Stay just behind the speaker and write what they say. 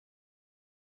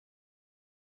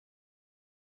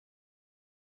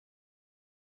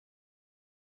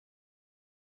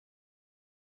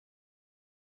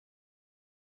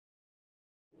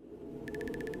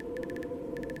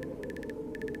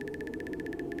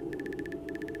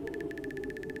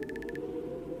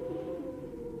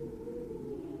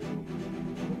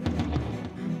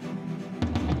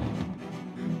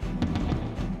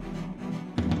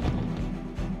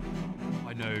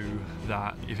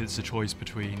if it's a choice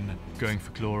between going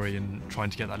for glory and trying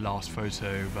to get that last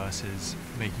photo versus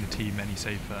making the team any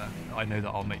safer, I know that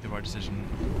I'll make the right decision.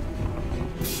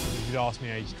 If you'd asked me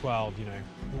age 12,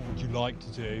 what would you like to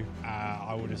do?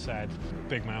 I would have said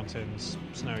big mountains,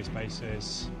 snowy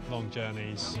spaces, long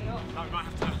journeys. No, we might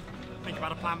have to think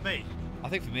about a plan B. I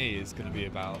think for me it's going to be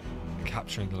about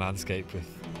capturing the landscape with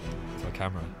my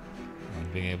camera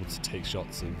and being able to take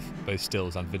shots of both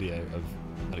stills and video of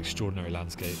an extraordinary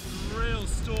landscape. Real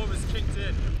storm has kicked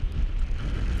in.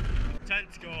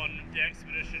 Tent's gone, the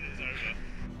expedition is over.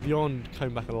 Beyond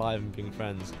coming back alive and being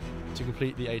friends, to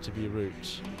complete the A to B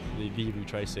route, the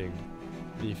retracing,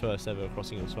 the first ever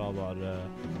crossing of Svalbard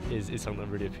is something that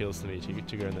really appeals to me,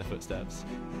 to go in their footsteps.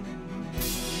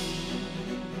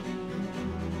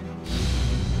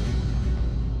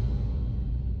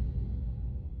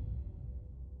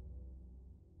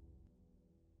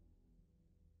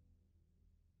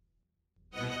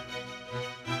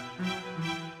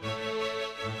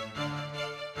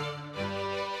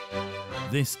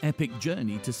 This epic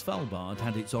journey to Svalbard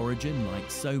had its origin, like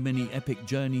so many epic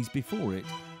journeys before it,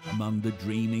 among the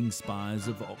dreaming spires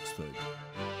of Oxford.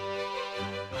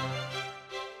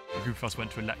 A group of us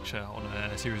went to a lecture on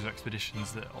a series of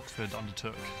expeditions that Oxford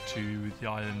undertook to the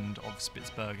island of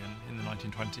Spitsbergen in the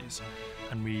 1920s,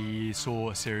 and we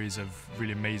saw a series of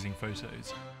really amazing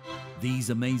photos.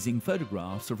 These amazing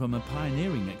photographs are from a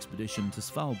pioneering expedition to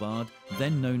Svalbard,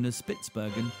 then known as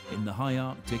Spitsbergen, in the high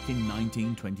Arctic in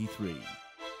 1923.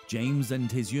 James and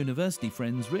his university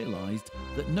friends realised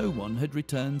that no one had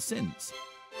returned since,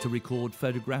 to record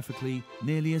photographically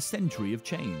nearly a century of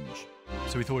change.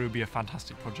 So we thought it would be a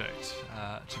fantastic project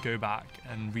to go back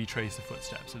and retrace the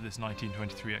footsteps of this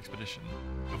 1923 expedition,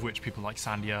 of which people like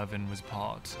Sandy Irvine was a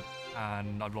part,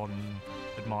 and I've long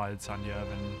admired Sandy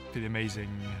Irvine for the amazing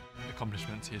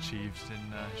accomplishments he achieved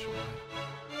in a short life.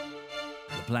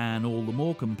 The plan all the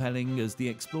more compelling as the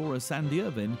explorer Sandy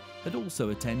Irvine had also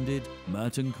attended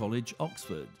Merton College,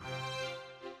 Oxford.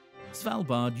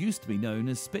 Svalbard used to be known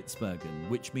as Spitsbergen,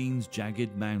 which means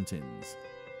jagged mountains.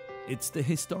 It's the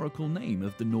historical name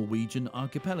of the Norwegian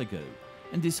archipelago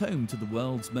and is home to the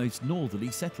world's most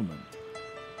northerly settlement.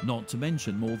 Not to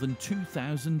mention more than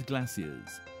 2,000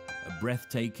 glaciers, a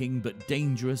breathtaking but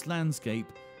dangerous landscape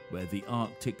where the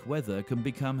Arctic weather can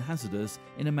become hazardous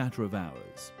in a matter of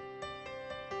hours.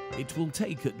 It will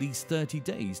take at least 30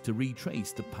 days to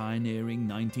retrace the pioneering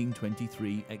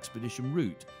 1923 expedition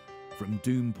route from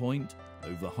Doom Point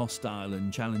over hostile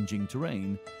and challenging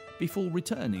terrain before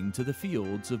returning to the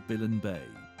fjords of Billen Bay.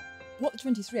 What the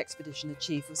 23 expedition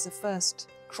achieved was the first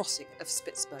crossing of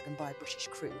Spitsbergen by a British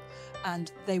crew, and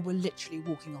they were literally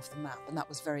walking off the map, and that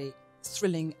was very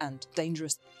thrilling and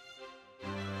dangerous.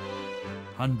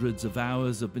 Hundreds of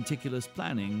hours of meticulous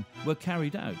planning were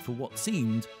carried out for what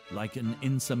seemed like an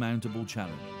insurmountable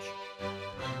challenge.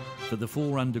 For the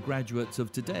 4 undergraduates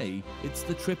of today, it's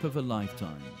the trip of a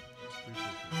lifetime.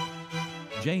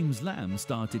 James Lamb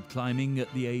started climbing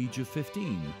at the age of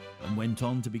 15 and went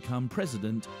on to become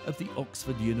president of the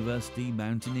Oxford University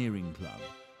Mountaineering Club,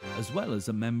 as well as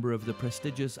a member of the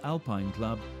prestigious Alpine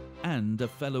Club and a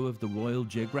Fellow of the Royal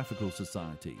Geographical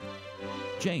Society.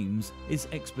 James is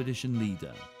expedition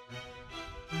leader.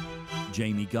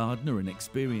 Jamie Gardner, an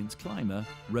experienced climber,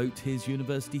 wrote his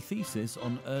university thesis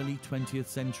on early 20th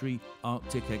century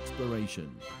Arctic exploration.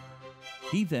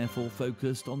 He therefore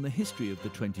focused on the history of the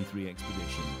 23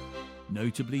 expedition,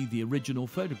 notably the original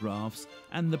photographs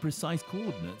and the precise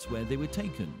coordinates where they were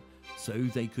taken, so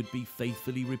they could be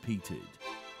faithfully repeated.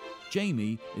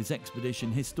 Jamie is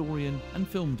expedition historian and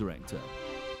film director.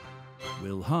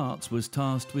 Will Hartz was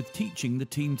tasked with teaching the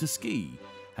team to ski,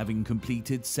 having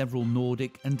completed several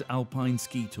Nordic and Alpine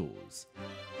ski tours.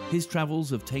 His travels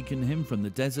have taken him from the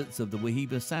deserts of the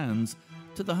Wahiba Sands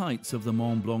to the heights of the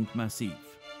Mont Blanc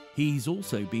Massif. He's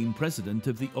also been president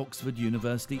of the Oxford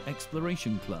University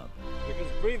Exploration Club.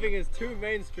 Because breathing is too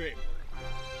mainstream.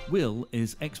 Will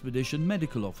is expedition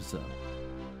medical officer.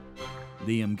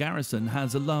 Liam Garrison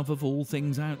has a love of all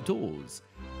things outdoors.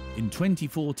 In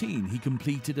 2014, he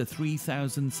completed a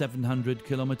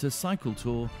 3,700-kilometre cycle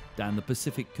tour down the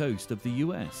Pacific coast of the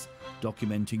US,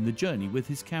 documenting the journey with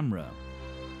his camera.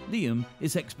 Liam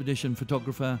is expedition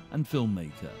photographer and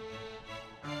filmmaker.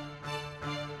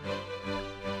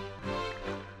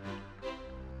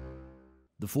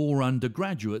 The 4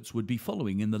 undergraduates would be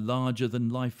following in the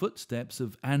larger-than-life footsteps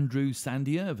of Andrew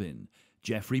Sandy Irvine,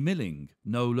 Geoffrey Milling,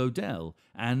 Noel Odell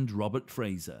and Robert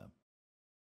Fraser.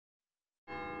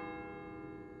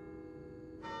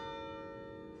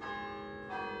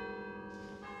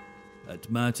 At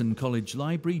Merton College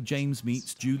Library, James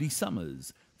meets Julie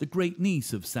Summers, the great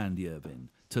niece of Sandy Irvine,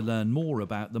 to learn more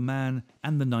about the man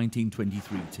and the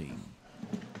 1923 team.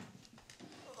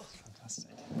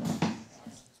 Fantastic.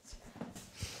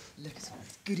 Look at all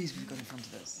the goodies we've got in front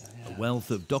of us. A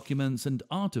wealth of documents and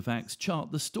artefacts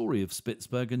chart the story of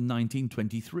Spitsbergen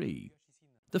 1923.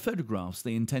 The photographs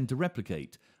they intend to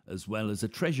replicate, as well as a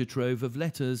treasure trove of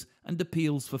letters and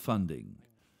appeals for funding.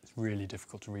 It's really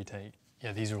difficult to retake.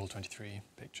 Yeah, these are all 23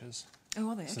 pictures. Oh,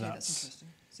 are they? So Okay, that's interesting.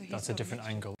 So that's a different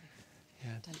angle.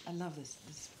 Yeah. I love this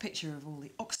picture of all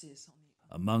the oxes on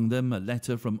the... Among them, a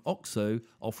letter from Oxo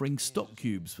offering stock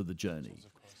cubes for the journey,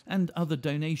 and other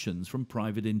donations from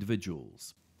private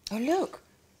individuals. Oh, look!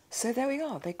 So there we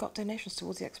are. They got donations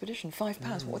towards the expedition. £5.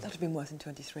 What would that have been worth in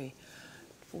 23?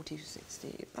 40,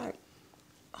 60, about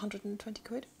 120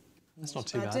 quid? That's not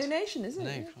too bad. Donation, is it? No,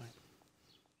 Yeah. quite.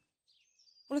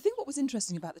 Well, I think what was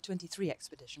interesting about the 23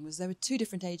 expedition was there were two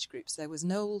different age groups. There was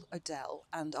Noel Odell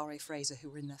and R.A. Fraser, who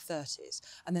were in their 30s,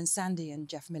 and then Sandy and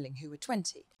Jeff Milling, who were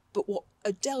 20. But what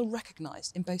Odell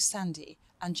recognised in both Sandy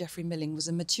and Geoffrey Milling was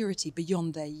a maturity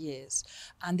beyond their years,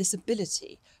 and this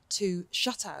ability to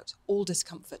shut out all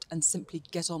discomfort and simply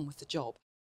get on with the job.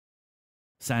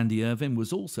 Sandy Irvine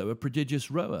was also a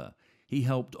prodigious rower. He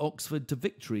helped Oxford to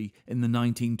victory in the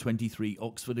 1923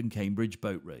 Oxford and Cambridge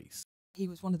boat race. He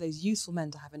was one of those useful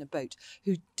men to have in a boat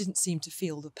who didn't seem to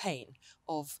feel the pain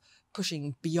of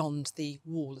pushing beyond the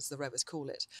wall, as the rowers call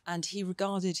it. And he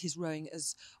regarded his rowing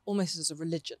as almost as a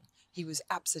religion. He was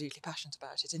absolutely passionate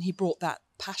about it, and he brought that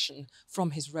passion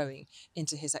from his rowing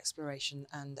into his exploration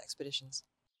and expeditions.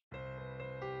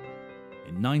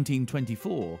 In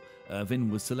 1924, Irvine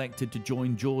was selected to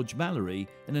join George Mallory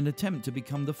in an attempt to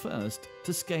become the first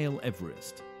to scale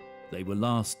Everest. They were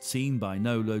last seen by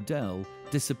Noel Odell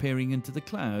disappearing into the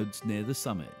clouds near the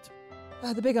summit.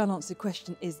 The big unanswered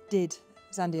question is, did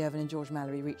Sandy Irvine and George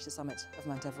Mallory reach the summit of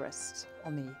Mount Everest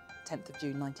on the 10th of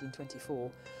June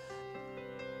 1924?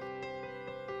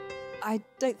 I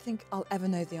don't think I'll ever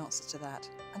know the answer to that.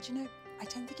 And you know, I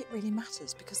don't think it really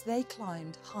matters, because they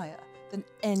climbed higher than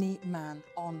any man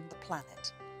on the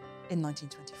planet in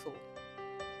 1924.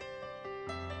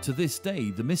 To this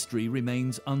day, the mystery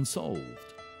remains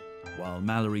unsolved. While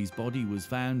Mallory's body was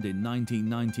found in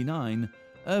 1999,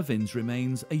 Irvine's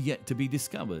remains are yet to be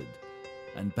discovered.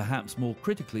 And perhaps more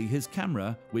critically, his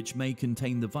camera, which may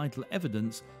contain the vital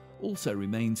evidence, also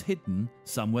remains hidden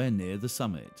somewhere near the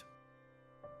summit.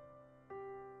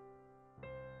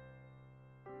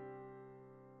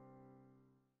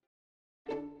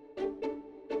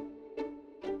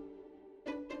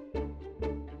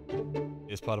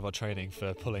 As part of our training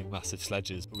for pulling massive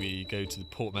sledges, we go to the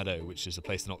Port Meadow, which is a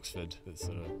place in Oxford that's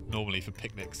sort of normally for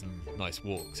picnics and nice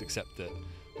walks, except that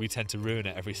we tend to ruin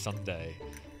it every Sunday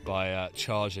by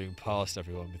charging past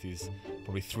everyone with these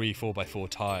probably 3 4x4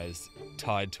 tyres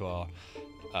tied to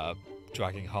our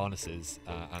dragging harnesses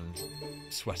and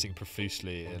sweating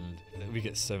profusely, and we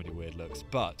get so many weird looks,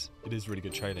 but it is really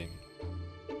good training.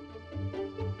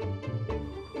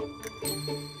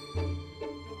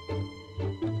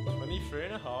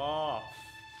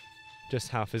 Just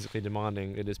how physically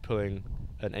demanding it is pulling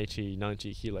an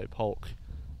 80-90 kilo polk.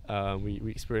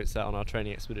 We experienced that on our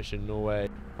training expedition in Norway.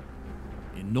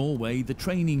 In Norway, the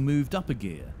training moved up a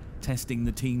gear, testing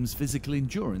the team's physical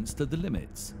endurance to the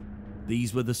limits.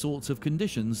 These were the sorts of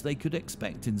conditions they could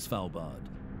expect in Svalbard: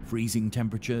 freezing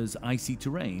temperatures, icy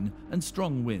terrain, and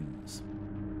strong winds.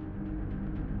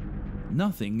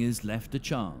 Nothing is left to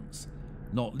chance,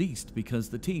 not least because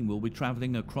the team will be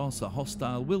travelling across a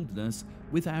hostile wilderness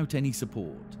without any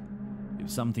support. If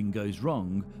something goes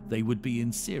wrong, they would be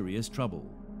in serious trouble.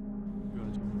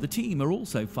 The team are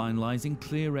also finalising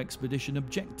clear expedition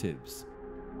objectives: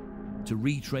 to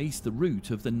retrace the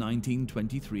route of the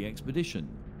 1923 expedition,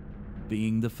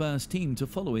 being the first team to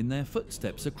follow in their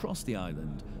footsteps across the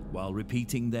island while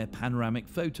repeating their panoramic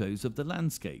photos of the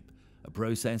landscape, a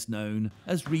process known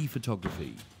as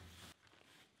rephotography.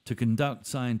 To conduct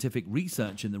scientific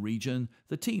research in the region,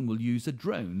 the team will use a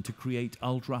drone to create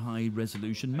ultra-high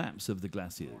resolution maps of the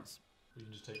glaciers.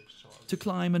 To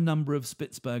climb a number of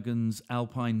Spitsbergen's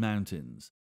alpine mountains,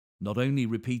 not only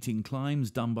repeating climbs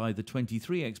done by the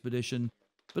 23 expedition,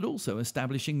 but also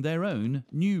establishing their own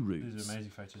new routes. These are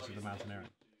amazing photos of the mountaineering.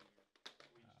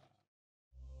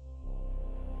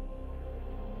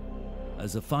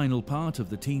 As a final part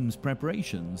of the team's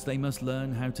preparations, they must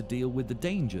learn how to deal with the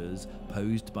dangers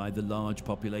posed by the large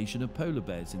population of polar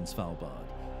bears in Svalbard,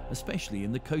 especially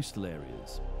in the coastal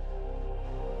areas.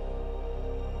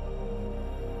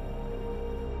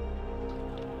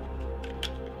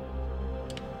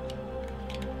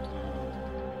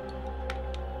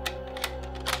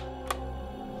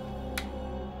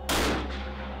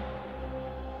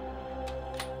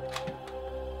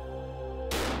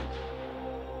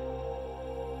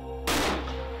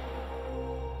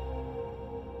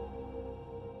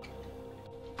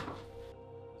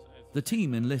 the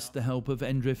team enlists the help of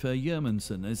Endrifer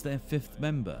Jørgensen as their 5th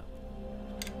member.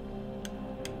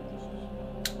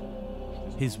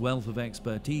 His wealth of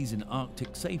expertise in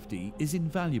Arctic safety is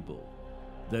invaluable,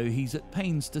 though he's at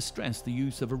pains to stress the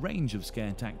use of a range of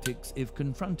scare tactics if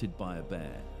confronted by a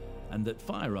bear, and that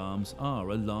firearms are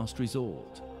a last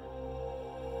resort.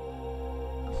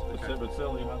 Okay. But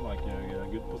still, you have like a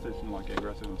good position, like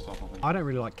aggressive and stuff. I don't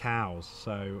really like cows,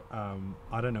 so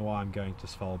I don't know why I'm going to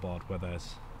Svalbard where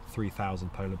there's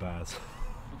 3,000 polar bears.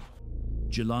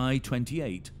 July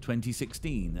 28,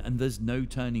 2016, and there's no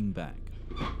turning back.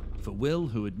 For Will,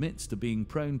 who admits to being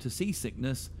prone to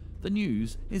seasickness, the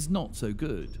news is not so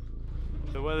good.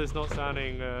 The weather's not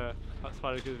sounding as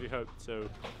fine as we hoped, so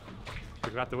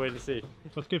we'll have to wait and see.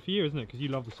 That's good for you, isn't it? Because you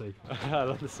love the sea. I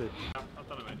love the sea. I've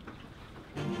done it, mate.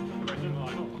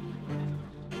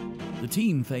 The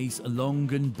team face a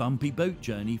long and bumpy boat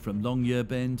journey from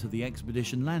Longyearbyen to the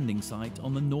expedition landing site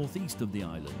on the northeast of the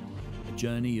island, a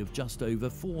journey of just over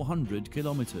 400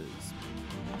 kilometres.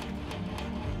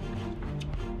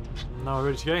 Now we're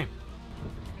ready to go.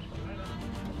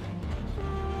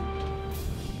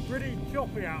 Pretty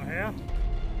choppy out here.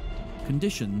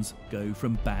 Conditions go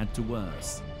from bad to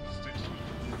worse.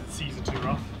 The seas are too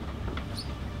rough.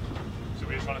 So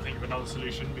we're trying to think of another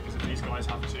solution because if these guys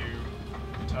have to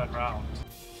turn around.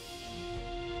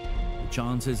 The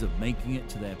chances of making it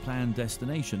to their planned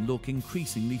destination look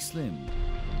increasingly slim.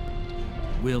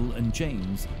 Will and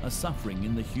James are suffering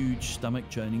in the huge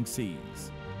stomach-churning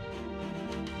seas.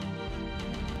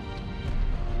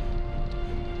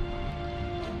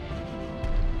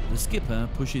 The skipper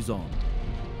pushes on.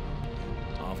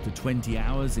 After 20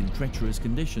 hours in treacherous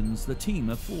conditions, the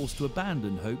team are forced to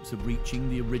abandon hopes of reaching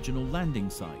the original landing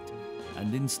site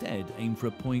and instead aim for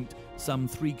a point some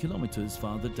 3 kilometres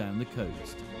farther down the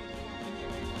coast.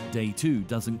 Day 2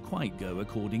 doesn't quite go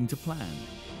according to plan.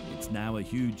 It's now a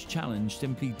huge challenge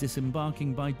simply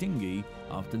disembarking by dinghy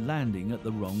after landing at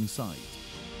the wrong site.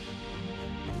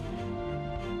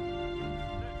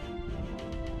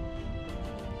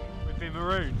 We've been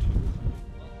marooned.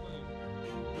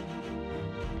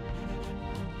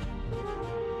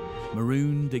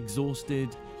 Marooned,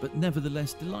 exhausted, but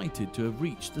nevertheless delighted to have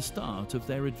reached the start of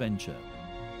their adventure.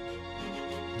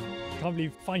 Can't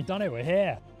believe we've finally done it, we're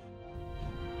here.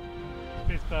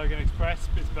 Spitsbergen Express,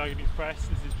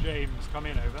 This is James, come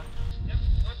in, over. Yep,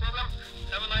 no problem.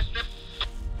 Have a nice trip.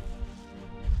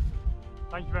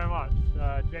 Thank you very much.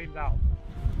 James out.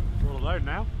 We're all alone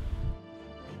now.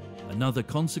 Another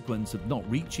consequence of not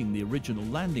reaching the original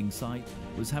landing site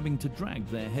was having to drag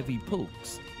their heavy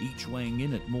pulks, each weighing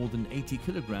in at more than 80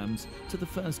 kilograms, to the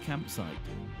first campsite,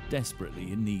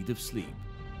 desperately in need of sleep.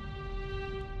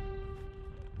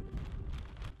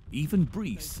 Even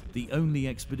Brees, the only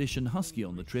expedition husky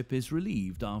on the trip, is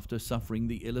relieved after suffering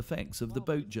the ill effects of the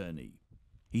boat journey.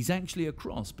 He's actually a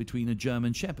cross between a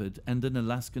German Shepherd and an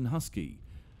Alaskan Husky,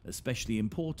 especially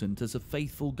important as a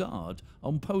faithful guard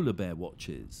on polar bear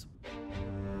watches.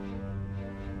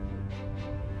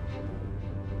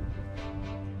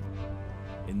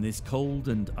 In this cold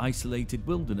and isolated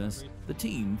wilderness, the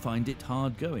team find it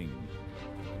hard going.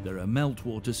 There are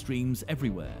meltwater streams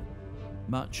everywhere.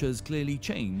 Much has clearly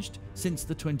changed since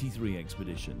the 23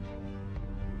 expedition.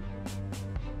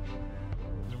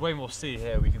 There's way more sea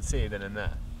here we can see than in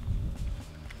there.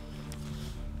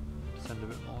 Send a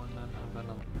bit more and then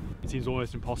It seems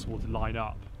almost impossible to line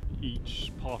up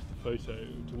each part of the photo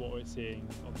to what we're seeing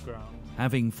on the ground.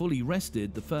 Having fully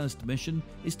rested, the first mission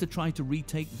is to try to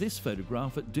retake this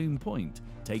photograph at Doom Point,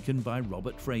 taken by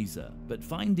Robert Fraser. But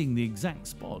finding the exact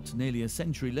spot nearly a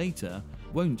century later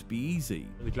won't be easy.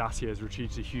 The glacier has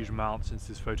retreated a huge amount since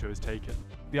this photo was taken.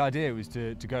 The idea was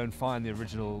to go and find the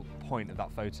original point of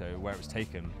that photo where it was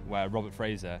taken, where Robert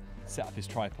Fraser set up his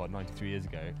tripod 93 years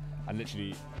ago and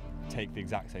literally take the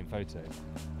exact same photo.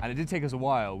 And it did take us a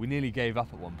while. We nearly gave up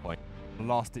at one point. On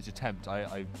the last ditch attempt,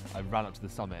 I ran up to the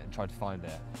summit and tried to find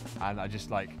it, and I just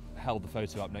held the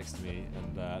photo up next to me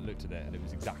and looked at it, and it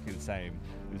was exactly the same.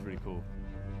 It was really cool.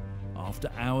 After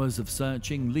hours of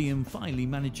searching, Liam finally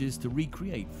manages to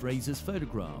recreate Fraser's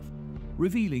photograph,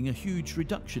 revealing a huge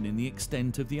reduction in the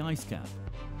extent of the ice cap.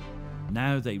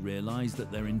 Now they realise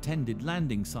that their intended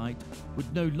landing site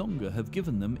would no longer have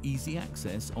given them easy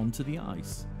access onto the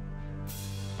ice.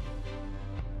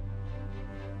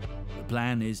 The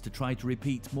plan is to try to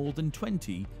repeat more than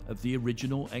 20 of the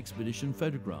original expedition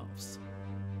photographs.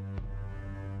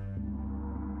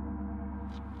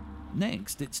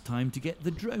 Next, it's time to get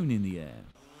the drone in the air.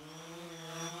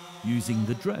 Using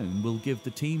the drone will give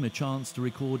the team a chance to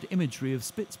record imagery of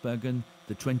Spitsbergen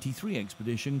the 23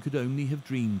 expedition could only have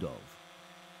dreamed of.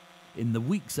 In the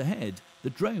weeks ahead, the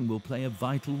drone will play a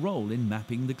vital role in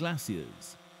mapping the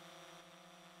glaciers.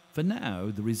 For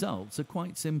now, the results are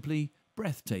quite simply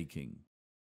breathtaking.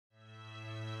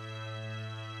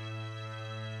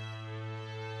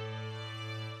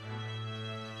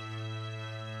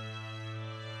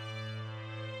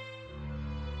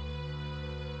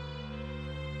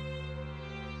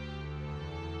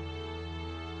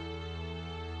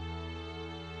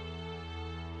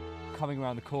 Coming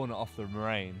around the corner off the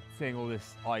moraine, seeing all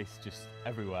this ice just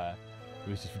everywhere,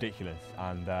 it was just ridiculous.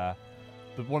 And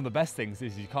one of the best things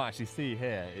is you can't actually see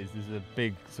here is there's a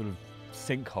big sort of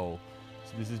sinkhole.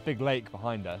 So there's this big lake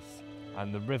behind us,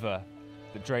 and the river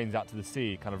that drains out to the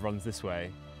sea kind of runs this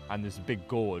way, and there's a big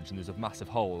gorge and there's a massive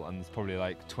hole, and it's probably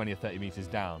like 20 or 30 meters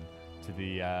down to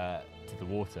the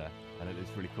water, and it is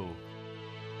really cool.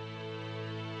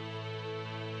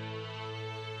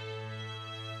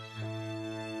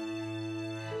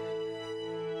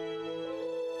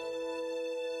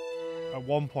 At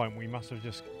one point we must have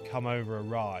just come over a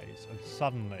rise, and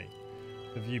suddenly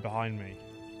the view behind me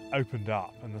opened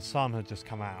up and the sun had just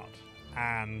come out.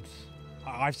 And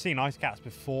I've seen ice caps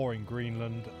before in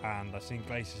Greenland, and I've seen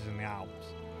glaciers in the Alps,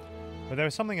 but there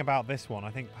was something about this one,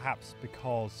 I think perhaps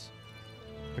because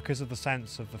of the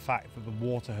sense of the fact that the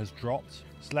water has dropped.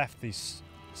 It's left these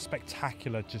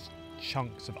spectacular just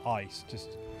chunks of ice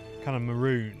just kind of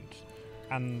marooned,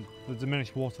 and the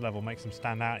diminished water level makes them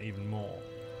stand out even more.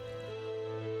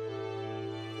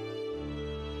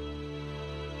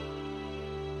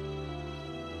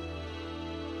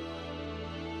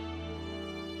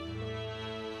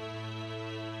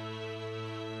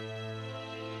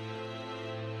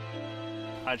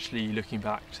 Actually, looking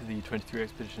back to the 23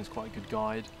 expedition is quite a good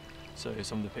guide. So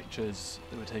some of the pictures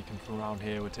that were taken from around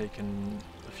here were taken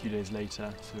a few days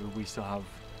later, so we're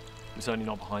certainly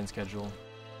not behind schedule.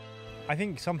 I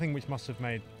think something which must have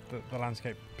made the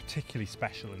landscape particularly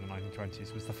special in the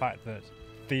 1920s was the fact that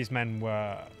these men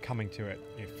were coming to it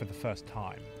for the first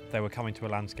time. They were coming to a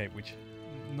landscape which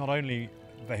not only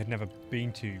they had never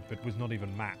been to, but was not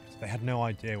even mapped. They had no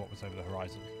idea what was over the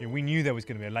horizon. We knew there was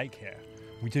going to be a lake here.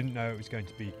 We didn't know it was going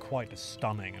to be quite as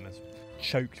stunning and as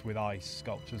choked with ice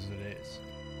sculptures as it is.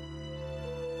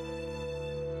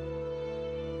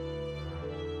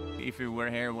 If we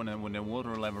were here when the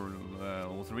water level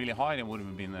was really high, it would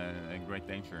have been a great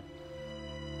danger.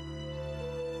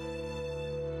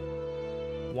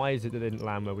 Why is it that they didn't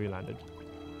land where we landed?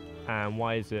 And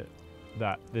why is it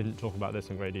that they didn't talk about this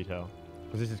in great detail?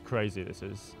 Because this is crazy, this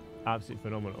is absolutely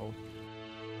phenomenal.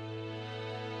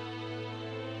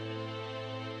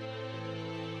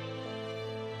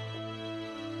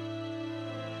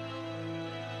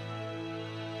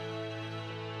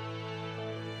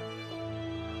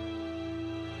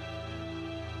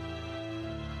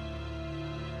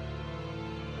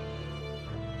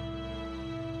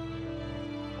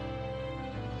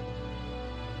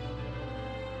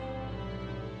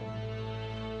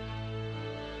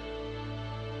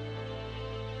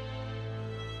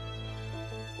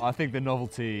 I think the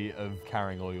novelty of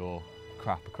carrying all your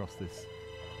crap across this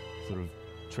sort of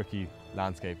tricky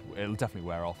landscape, it'll definitely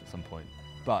wear off at some point.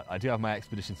 But I do have my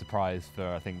expedition surprise for,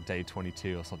 I think, day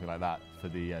 22 or something like that for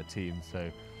the team,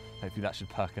 so hopefully that should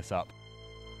perk us up.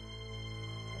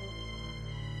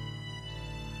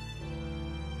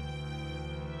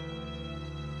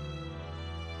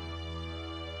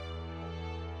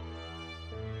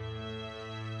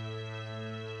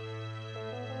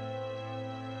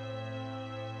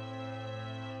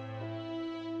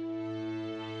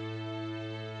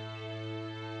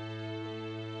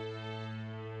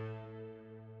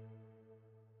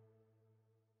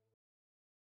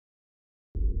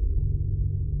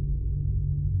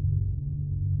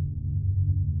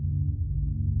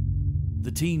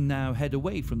 The team now head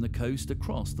away from the coast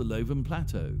across the Loven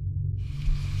Plateau.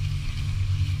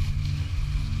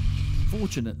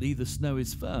 Fortunately, the snow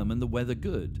is firm and the weather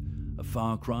good, a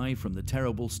far cry from the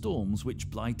terrible storms which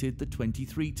blighted the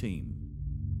 23 team.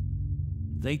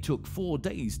 They took 4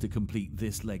 days to complete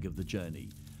this leg of the journey,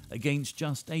 against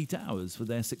just 8 hours for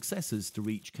their successors to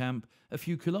reach camp a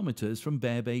few kilometres from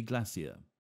Bear Bay Glacier.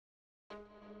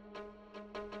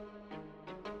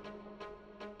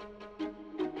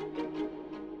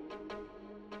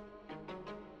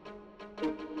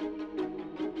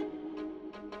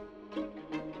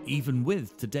 Even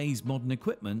with today's modern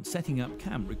equipment, setting up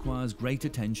camp requires great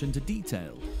attention to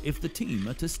detail if the team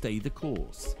are to stay the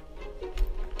course.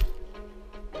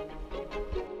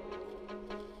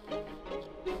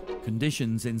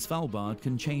 Conditions in Svalbard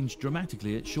can change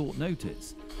dramatically at short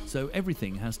notice, so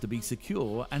everything has to be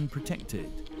secure and protected.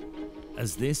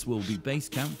 As this will be base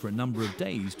camp for a number of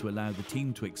days to allow the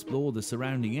team to explore the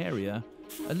surrounding area,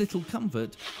 a little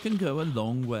comfort can go a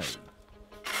long way.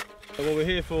 Well, we're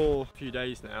here for a few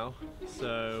days now,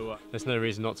 so there's no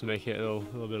reason not to make it a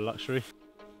little bit of luxury.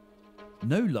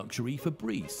 No luxury for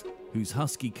Brice, whose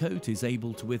husky coat is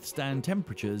able to withstand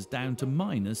temperatures down to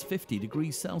minus 50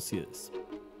 degrees Celsius.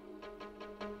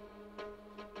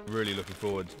 Really looking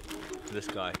forward to this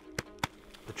guy,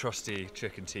 the trusty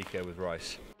chicken tikka with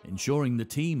rice. Ensuring the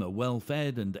team are well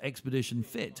fed and expedition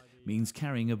fit means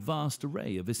carrying a vast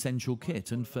array of essential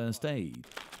kit and first aid.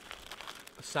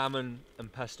 Salmon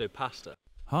and pesto pasta.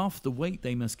 Half the weight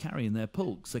they must carry in their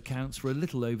pulks accounts for a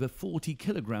little over 40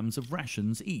 kilograms of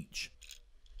rations each.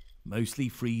 Mostly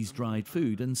freeze-dried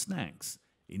food and snacks,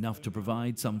 enough to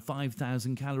provide some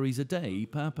 5,000 calories a day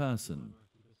per person.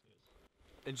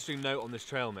 Interesting note on this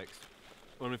trail mix.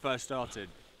 When we first started,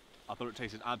 I thought it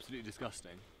tasted absolutely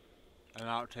disgusting, and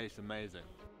now it tastes amazing.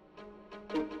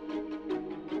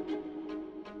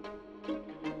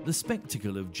 The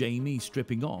spectacle of Jamie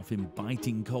stripping off in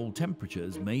biting cold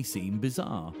temperatures may seem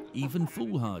bizarre, even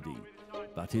foolhardy,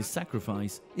 but his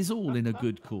sacrifice is all in a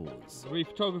good cause. Reef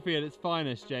photography at its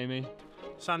finest, Jamie.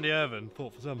 Sandy Irvine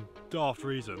thought for some daft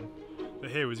reason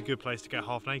that here was a good place to get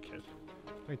half naked.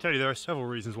 I can tell you there are several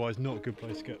reasons why it's not a good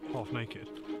place to get half naked.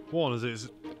 One is it's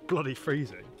bloody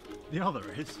freezing. The other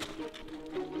is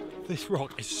this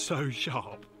rock is so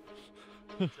sharp.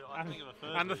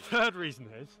 And the third reason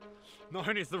is not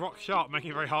only is the rock sharp,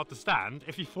 making it very hard to stand,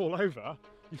 if you fall over,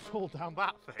 you fall down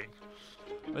that thing.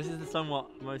 This is the somewhat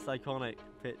most iconic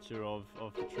picture of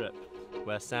the trip,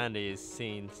 where Sandy is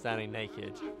seen standing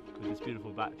naked with this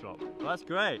beautiful backdrop. Well, that's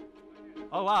great.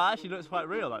 Oh wow, that actually looks quite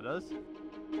real, that does.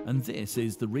 And this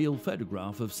is the real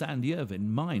photograph of Sandy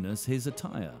Irvine minus his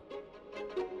attire.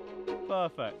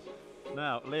 Perfect.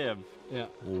 Now, Liam. Yeah.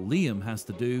 All Liam has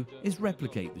to do is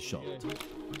replicate the shot.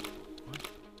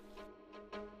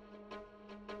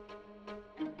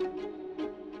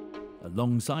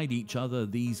 Alongside each other,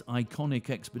 these iconic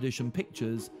expedition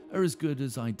pictures are as good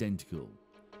as identical.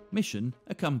 Mission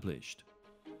accomplished.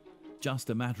 Just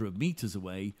a matter of meters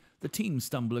away, the team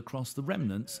stumble across the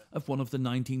remnants of one of the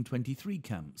 1923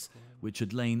 camps, which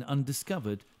had lain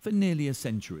undiscovered for nearly a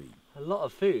century. A lot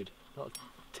of food, a lot of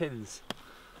tins.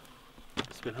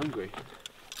 It's been hungry.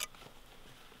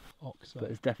 Oxo.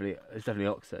 But it's definitely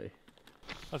oxo.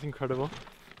 That's incredible.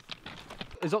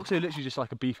 Is oxo literally just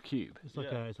like a beef cube? It's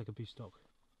like a beef stock.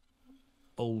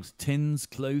 Old tins,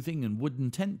 clothing and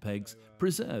wooden tent pegs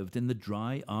preserved in the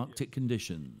dry Arctic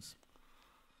conditions.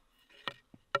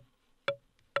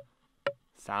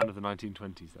 Sound of the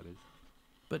 1920s, that is.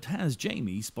 But has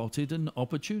Jamie spotted an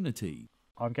opportunity?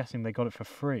 I'm guessing they got it for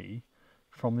free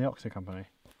from the Oxo company.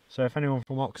 So if anyone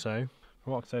from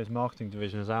Oxo's marketing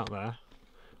division is out there,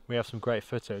 we have some great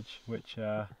footage which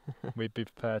we'd be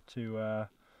prepared to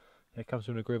come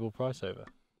to an agreeable price over.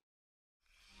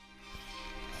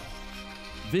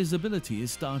 Visibility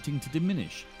is starting to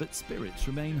diminish, but spirits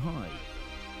remain high.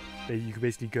 You could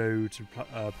basically go to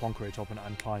Poincaré top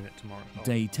and climb it tomorrow.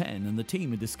 Day 10 and the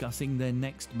team are discussing their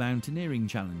next mountaineering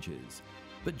challenges.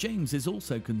 But James is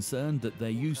also concerned that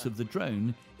their use of the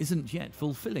drone isn't yet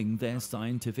fulfilling their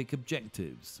scientific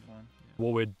objectives.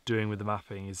 What we're doing with the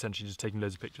mapping is essentially just taking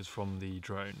loads of pictures from the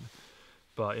drone.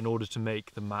 But in order to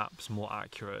make the maps more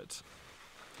accurate,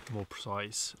 more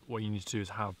precise, what you need to do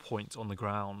is have points on the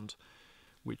ground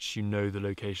which you know the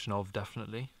location of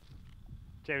definitely.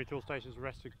 Jamie to all stations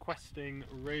requesting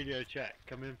radio check.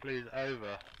 Come in please,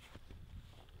 over.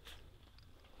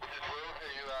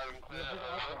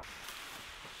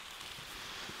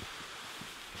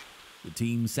 The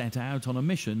team set out on a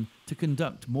mission to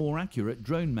conduct more accurate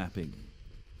drone mapping.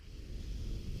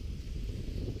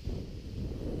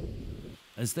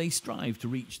 As they strive to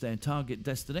reach their target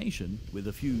destination with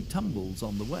a few tumbles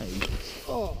on the way,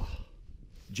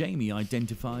 Jamie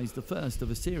identifies the first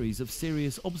of a series of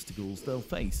serious obstacles they'll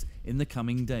face in the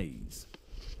coming days.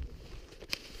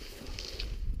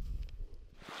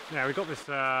 Yeah, we've got this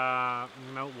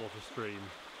meltwater stream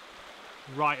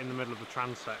right in the middle of the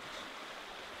transect.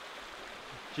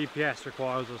 GPS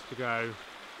requires us to go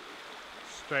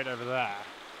straight over there.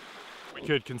 We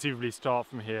could conceivably start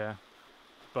from here,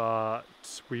 but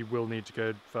we will need to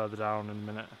go further down in a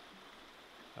minute.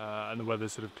 And the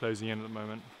weather's sort of closing in at the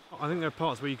moment. I think there are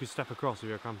parts where you could step across with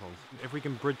your crampons. If we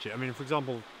can bridge it, I mean, for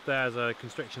example, there's a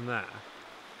constriction there.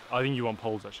 I think you want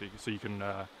poles actually, so you can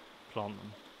plant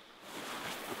them.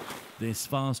 This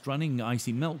fast-running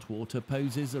icy meltwater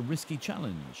poses a risky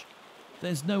challenge.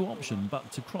 There's no option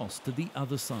but to cross to the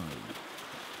other side.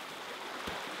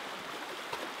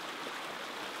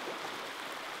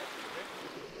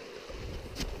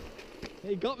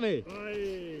 He got me!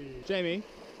 Jamie,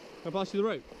 can I pass you the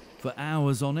rope? For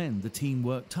hours on end, the team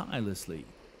worked tirelessly,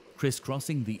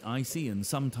 crisscrossing the icy and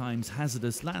sometimes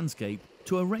hazardous landscape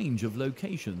to a range of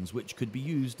locations which could be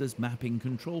used as mapping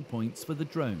control points for the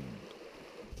drone.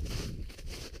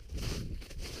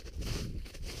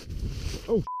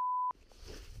 Oh!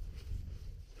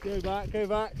 Go back, go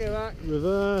back, go back.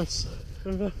 Reverse.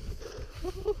 Reverse.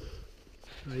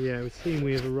 Yeah, it would seem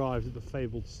we have arrived at the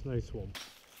fabled snow swamp.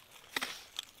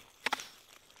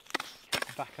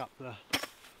 Back up the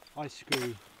ice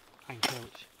screw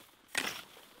anchorage.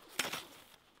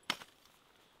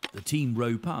 The team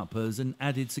rope up as an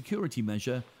added security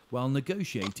measure while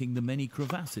negotiating the many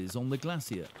crevasses on the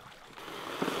glacier.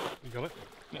 You got it?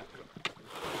 Yeah.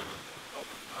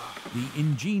 The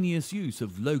ingenious use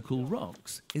of local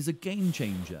rocks is a game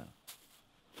changer.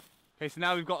 Okay, so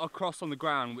now we've got a cross on the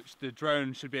ground which the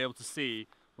drone should be able to see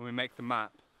when we make the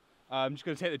map. I'm just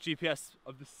going to take the GPS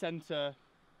of the centre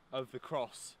of the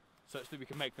cross such that we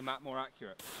can make the map more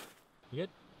accurate. You good?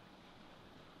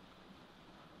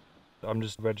 I'm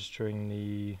just registering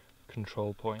the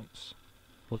control points.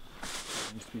 What?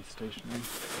 It needs to be stationary.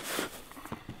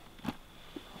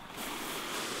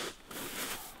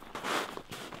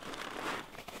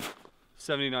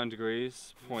 .79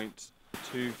 degrees,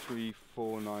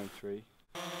 0.23493.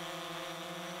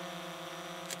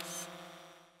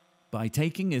 By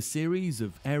taking a series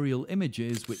of aerial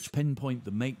images which pinpoint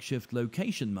the makeshift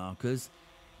location markers,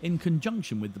 in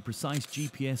conjunction with the precise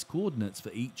GPS coordinates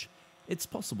for each, it's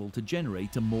possible to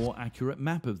generate a more accurate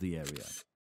map of the area.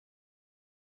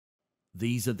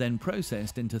 These are then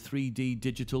processed into 3D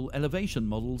digital elevation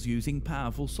models using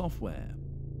powerful software.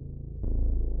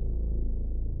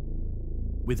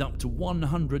 With up to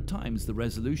 100 times the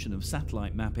resolution of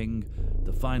satellite mapping,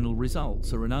 the final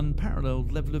results are an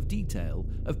unparalleled level of detail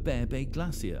of Bear Bay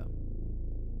Glacier.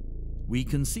 We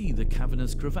can see the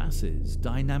cavernous crevasses,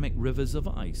 dynamic rivers of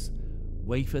ice,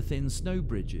 wafer-thin snow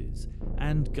bridges,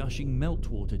 and gushing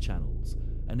meltwater channels,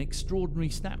 an extraordinary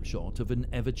snapshot of an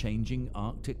ever-changing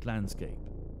Arctic landscape.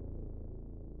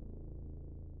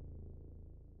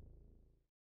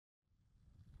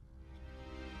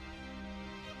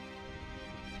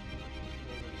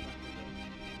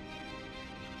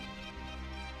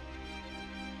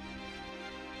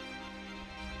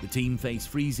 The team face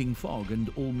freezing fog and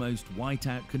almost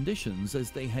white-out conditions as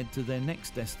they head to their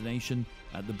next destination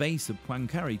at the base of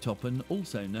Poincaré-Toppen,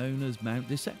 also known as Mount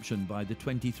Deception by the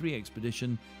 23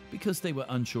 expedition because they were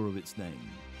unsure of its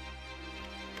name.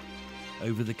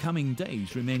 Over the coming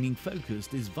days, remaining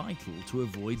focused is vital to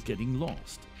avoid getting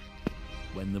lost.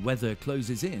 When the weather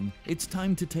closes in, it's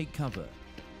time to take cover.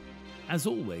 As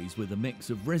always, with a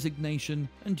mix of resignation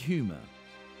and humour.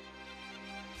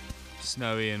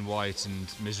 Snowy and white and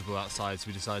miserable outside, so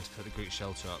we decided to put the Greek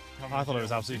shelter up. I thought it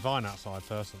was absolutely fine outside,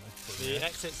 personally. The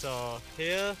exits are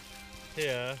here,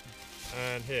 here,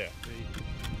 and here.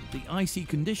 The icy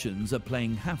conditions are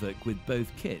playing havoc with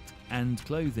both kit and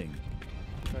clothing.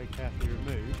 Very carefully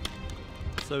removed.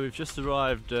 So we've just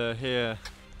arrived here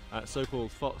at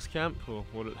so-called Fox Camp, or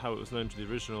how it was known to the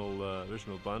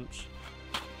original bunch.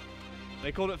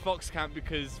 They called it Fox Camp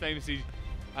because famously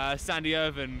Sandy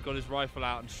Irvine got his rifle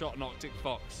out and shot an Arctic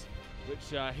fox,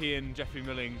 which he and Jeffrey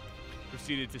Milling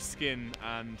proceeded to skin,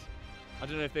 and I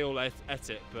don't know if they all ate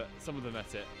it, but some of them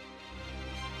ate it.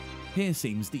 Here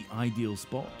seems the ideal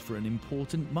spot for an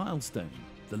important milestone,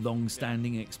 the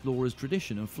long-standing explorers'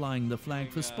 tradition of flying the flag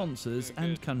for sponsors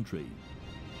and country.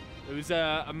 It was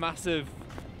a massive,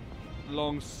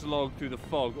 long slog through the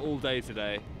fog all day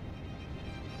today.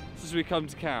 Just as we come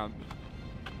to camp,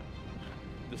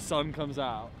 the sun comes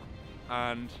out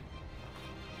and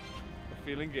we're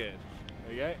feeling good.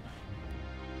 There you go.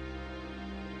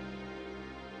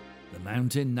 The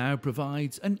mountain now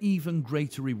provides an even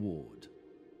greater reward.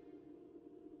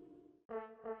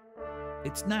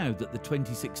 It's now that the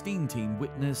 2016 team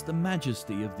witnessed the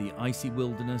majesty of the icy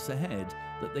wilderness ahead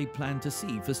that they planned to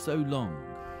see for so long.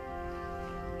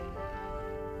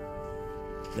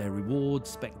 Their reward,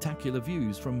 spectacular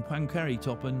views from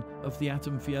Poincaré-Toppen of the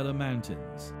Atomfiella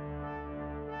Mountains.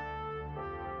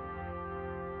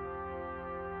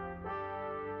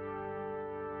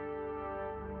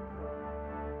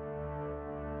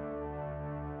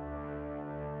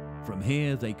 From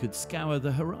here, they could scour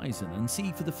the horizon and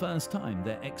see for the first time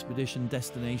their expedition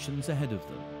destinations ahead of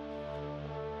them.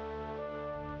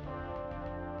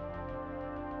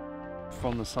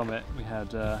 From the summit, we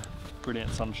had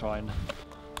brilliant sunshine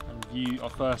and our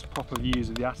first proper views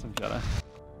of the Atomfiella.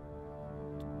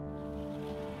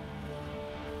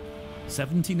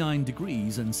 79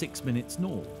 degrees and 6 minutes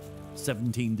north,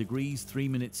 17 degrees 3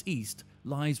 minutes east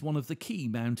lies one of the key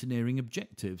mountaineering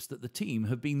objectives that the team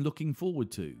have been looking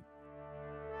forward to.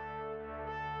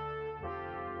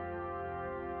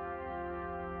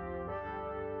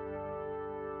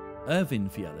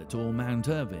 Irvinfjellet, or Mount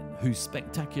Irvin, whose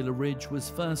spectacular ridge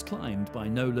was first climbed by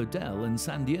Noel Odell and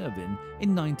Sandy Irvin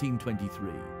in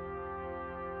 1923.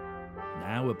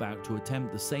 Now about to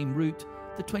attempt the same route,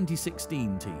 the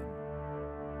 2016 team.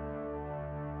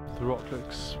 The rock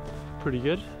looks pretty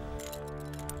good.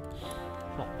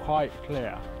 Not quite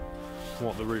clear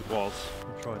what the route was.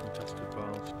 I tried and tested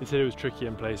well. They said it was tricky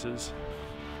in places.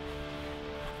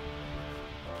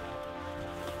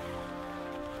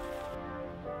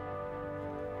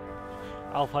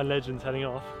 Alpine Legends heading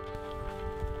off.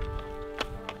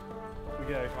 We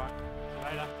go, right?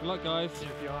 Later. Good luck, guys. See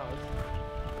you in a few hours.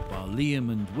 While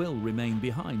Liam and Will remain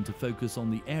behind to focus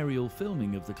on the aerial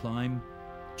filming of the climb,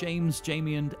 James,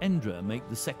 Jamie and Endra make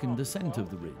the second ascent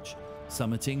of the ridge,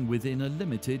 summiting within a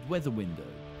limited weather window.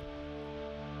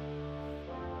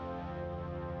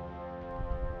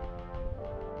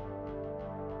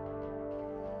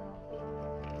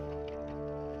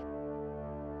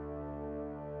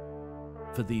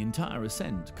 For the entire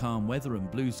ascent, calm weather and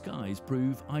blue skies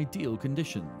prove ideal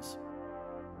conditions.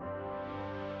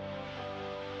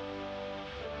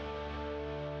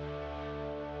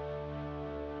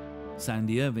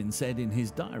 Sandy Irvin said in his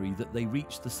diary that they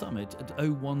reached the summit at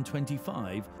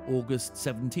 01:25, August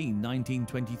 17,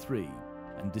 1923,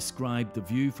 and described the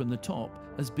view from the top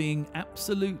as being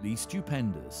absolutely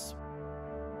stupendous.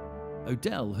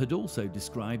 Odell had also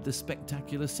described the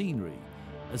spectacular scenery,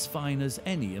 as fine as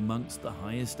any amongst the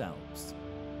highest Alps.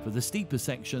 For the steeper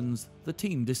sections, the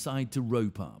team decide to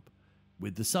rope up,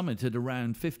 with the summit at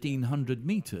around 1,500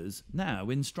 metres,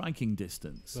 now in striking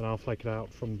distance. And I'll flake it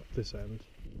out from this end.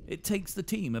 It takes the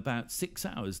team about 6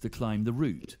 hours to climb the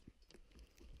route.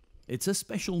 It's a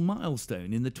special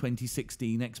milestone in the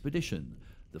 2016 expedition,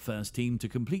 the first team to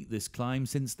complete this climb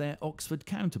since their Oxford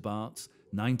counterparts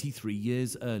 93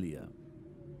 years earlier.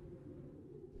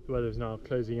 The weather's now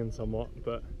closing in somewhat,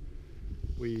 but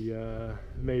we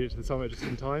made it to the summit just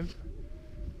in time.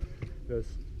 There's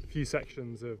a few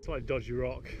sections of slightly dodgy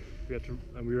rock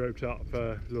and we roped up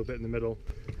a little bit in the middle.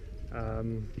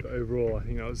 But overall, I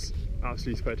think that was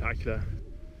absolutely spectacular.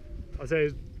 I'd say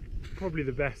it's probably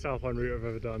the best alpine route I've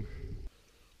ever done.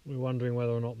 We're wondering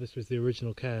whether or not this was the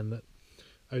original cairn that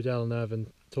Odell and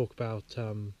Irvin talk about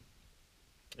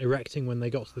erecting when they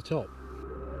got to the top.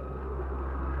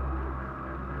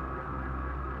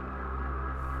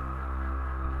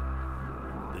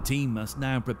 The team must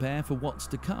now prepare for what's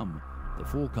to come. The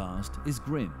forecast is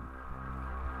grim.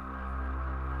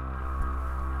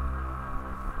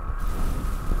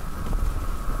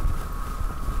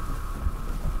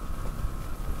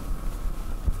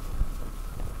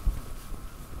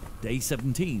 Day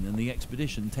 17 and the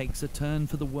expedition takes a turn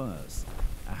for the worse.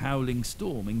 A howling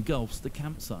storm engulfs the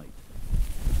campsite.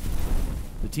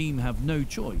 The team have no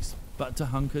choice but to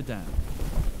hunker down.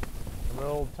 We're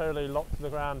all totally locked to the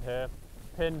ground here,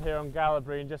 pinned here on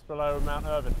Gallabrean just below Mount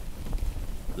Irvin.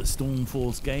 The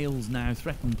storm-force gales now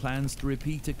threaten plans to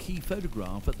repeat a key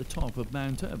photograph at the top of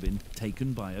Mount Irvin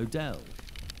taken by Odell.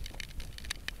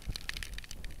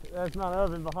 There's Mount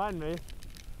Irvin behind me.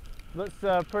 Looks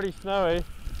pretty snowy.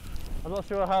 I'm not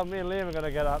sure how me and Liam are going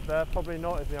to get up there. Probably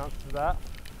not is the answer to that.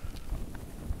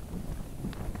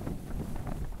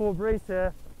 Poor Breeze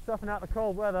here, suffering out the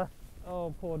cold weather.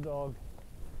 Oh, poor dog.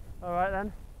 All right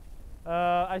then.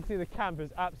 I see the camp is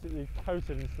absolutely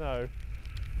coated in snow.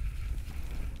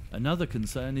 Another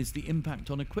concern is the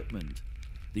impact on equipment.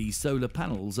 These solar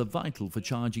panels are vital for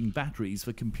charging batteries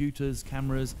for computers,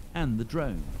 cameras, and the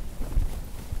drone.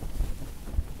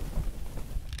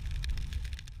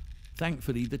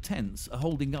 Thankfully, the tents are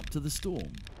holding up to the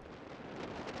storm.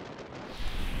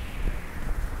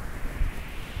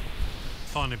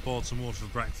 Finally bought some water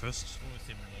for breakfast.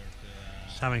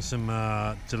 Just having some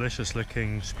delicious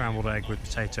looking scrambled egg with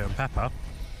potato and pepper.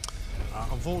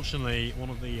 Unfortunately,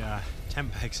 one of the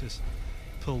tent pegs has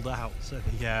pulled out, so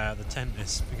the tent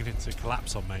is beginning to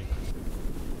collapse on me.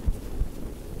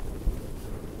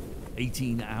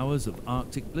 18 hours of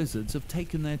Arctic blizzards have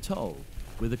taken their toll,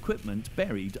 with equipment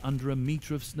buried under a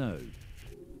metre of snow.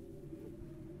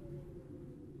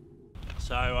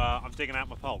 So I'm digging out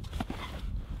my pole.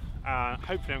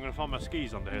 Hopefully I'm going to find my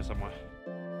skis under here somewhere.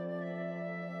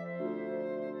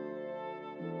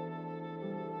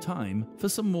 Time for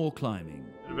some more climbing.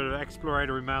 A bit of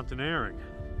exploratory mountaineering,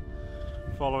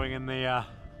 following in the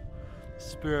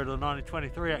spirit of the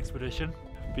 1923 expedition.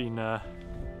 Been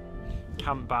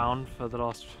camp bound for the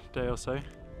last day or so.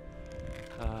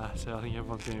 So I think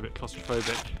everyone's getting a bit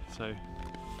claustrophobic, so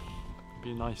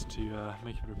be nice to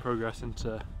make a bit of progress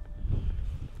into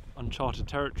uncharted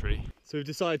territory. So we've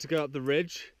decided to go up the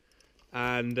ridge,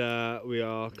 and we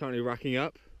are currently racking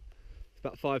up. It's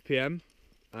about 5 p.m.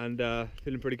 and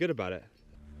feeling pretty good about it.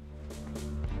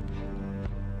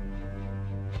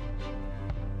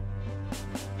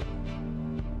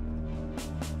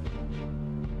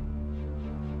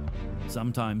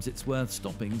 Sometimes it's worth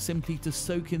stopping simply to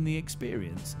soak in the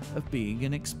experience of being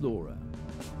an explorer.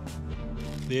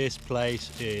 This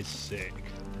place is sick.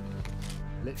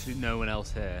 Literally no one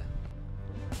else here.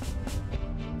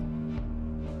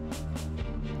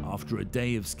 After a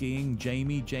day of skiing,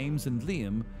 Jamie, James and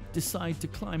Liam decide to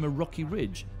climb a rocky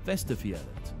ridge, Vesterfjellet.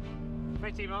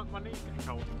 Pretty much, my knee's getting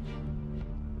cold.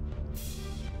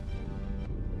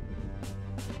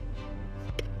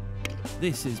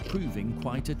 This is proving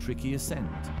quite a tricky ascent.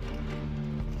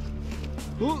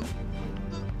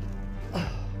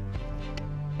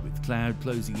 With cloud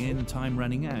closing in, time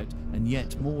running out, and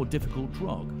yet more difficult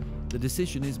rock, the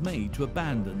decision is made to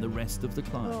abandon the rest of the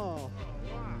climb. Oh.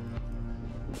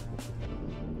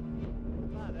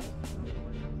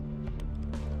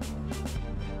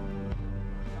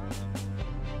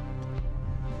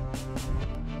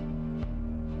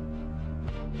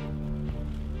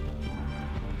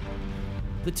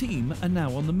 The team are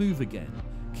now on the move again,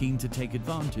 keen to take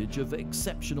advantage of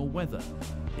exceptional weather,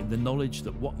 in the knowledge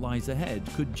that what lies ahead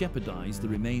could jeopardize the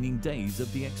remaining days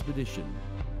of the expedition.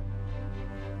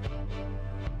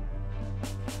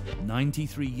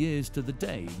 93 years to the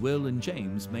day, Will and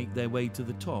James make their way to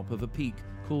the top of a peak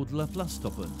called La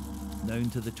Plastoppen,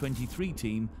 known to the 23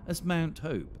 team as Mount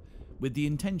Hope, with the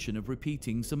intention of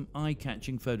repeating some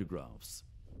eye-catching photographs.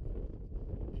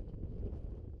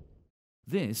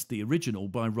 This, the original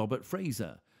by Robert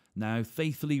Fraser, now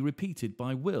faithfully repeated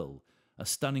by Will, a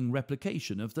stunning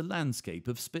replication of the landscape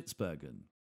of Spitsbergen.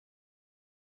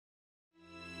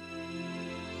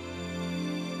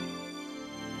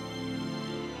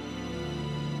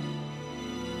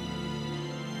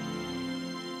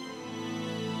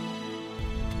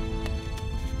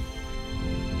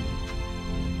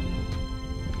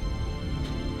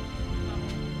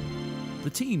 The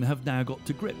team have now got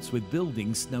to grips with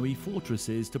building snowy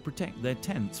fortresses to protect their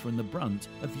tents from the brunt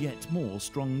of yet more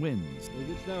strong winds.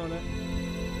 Good snow on it.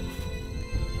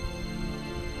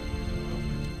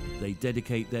 They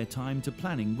dedicate their time to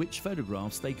planning which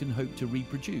photographs they can hope to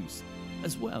reproduce,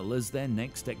 as well as their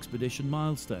next expedition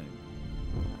milestone.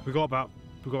 We got about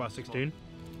 16.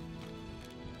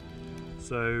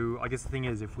 So I guess the thing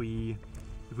is, if we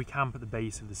camp at the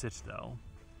base of the citadel,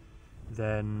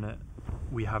 then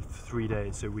we have 3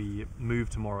 days. So we move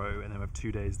tomorrow and then we have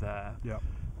 2 days there. Yeah.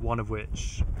 One of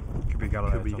which could be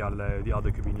Galileo, the other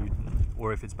could be Newton.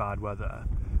 Or if it's bad weather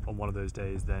on one of those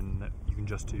days, then you can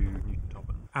just do Newton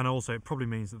Toppen. And also it probably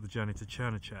means that the journey to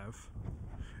Chernichev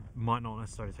might not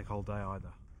necessarily take a whole day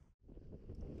either.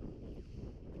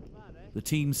 The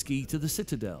team ski to the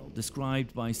citadel,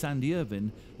 described by Sandy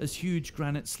Irvin as huge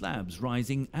granite slabs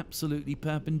rising absolutely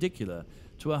perpendicular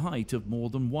to a height of more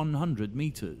than 100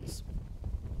 meters.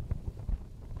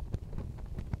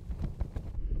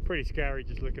 Pretty scary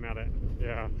just looking at it,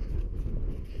 yeah.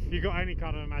 If you've got any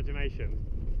kind of imagination,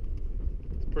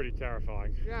 it's pretty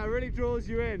terrifying. Yeah, it really draws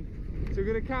you in. So we're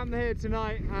going to camp here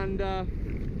tonight and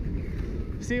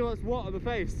see what's what on the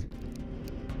face.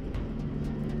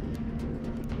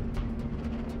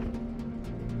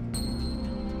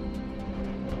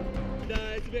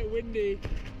 It's a bit windy,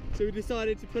 so we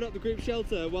decided to put up the group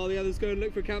shelter while the others go and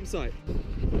look for a campsite.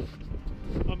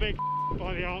 I'm being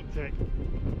by the Arctic.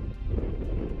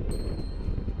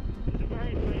 It's a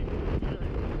very dangerous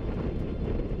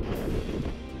experience.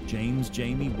 James,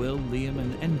 Jamie, Will, Liam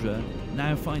and Endra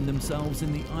now find themselves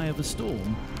in the eye of a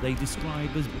storm they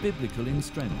describe as biblical in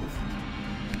strength.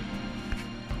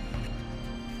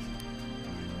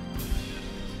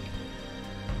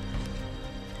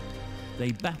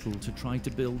 They battle to try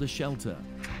to build a shelter.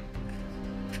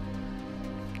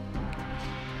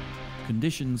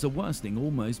 Conditions are worsening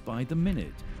almost by the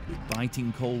minute, with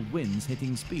biting cold winds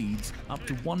hitting speeds up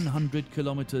to 100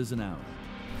 kilometers an hour.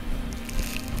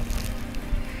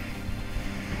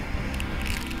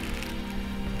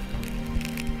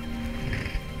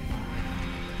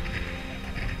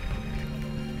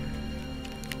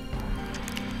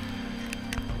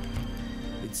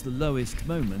 It's the lowest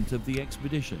moment of the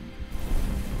expedition.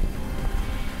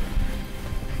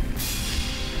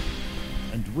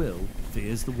 And Will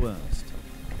fears the worst.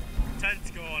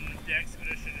 Tent's gone, the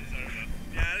expedition is over.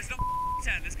 Yeah, let's not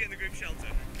tent, let's get in the group shelter.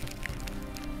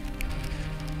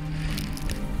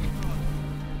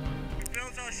 We've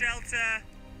built our shelter,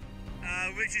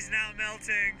 which is now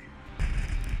melting.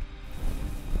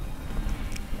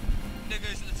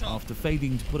 After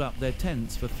failing to put up their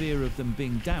tents for fear of them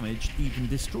being damaged, even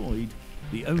destroyed,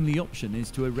 the only option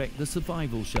is to erect the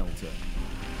survival shelter.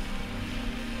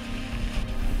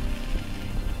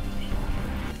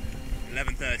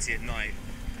 .30 at night,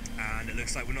 and it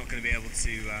looks like we're not going to be able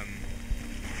to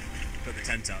put the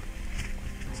tent up.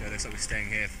 So it looks like we're staying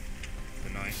here for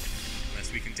the night,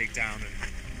 unless we can dig down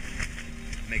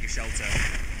and make a shelter.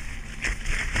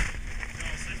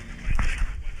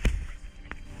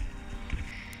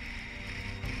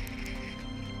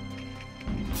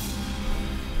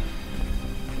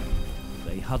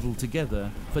 They huddle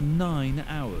together for 9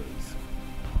 hours.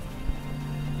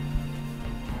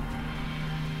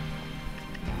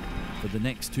 For the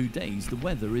next 2 days, the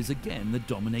weather is again the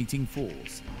dominating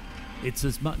force. It's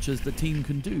as much as the team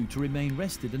can do to remain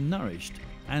rested and nourished,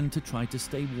 and to try to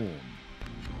stay warm.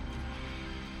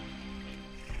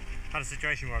 Had a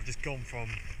situation where I've just gone from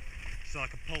just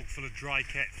like a bulk full of dry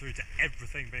kit through to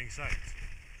everything being soaked.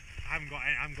 I haven't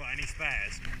got any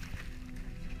spares.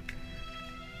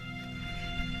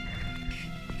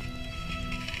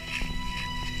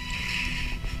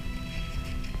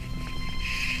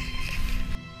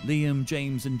 Liam,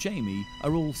 James and Jamie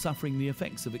are all suffering the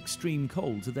effects of extreme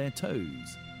cold to their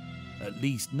toes. At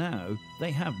least now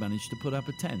they have managed to put up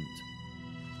a tent.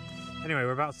 Anyway,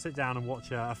 we're about to sit down and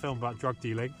watch a film about drug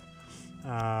dealing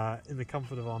in the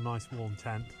comfort of our nice warm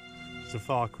tent. It's a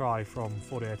far cry from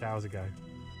 48 hours ago.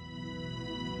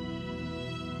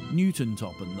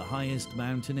 Newtontoppen, the highest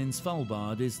mountain in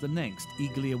Svalbard, is the next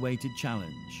eagerly awaited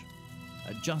challenge.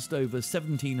 At just over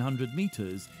 1,700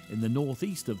 metres in the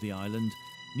northeast of the island,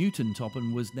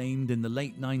 Newtontoppen was named in the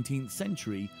late 19th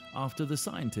century after the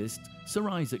scientist Sir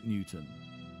Isaac Newton.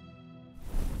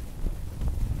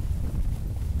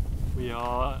 We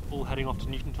are all heading off to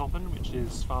Newtontoppen, which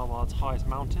is Svalbard's highest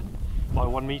mountain by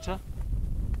 1 metre.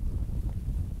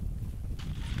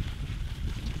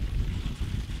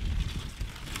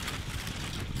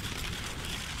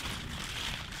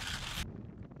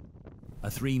 A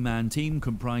 3-man team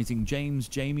comprising James,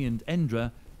 Jamie and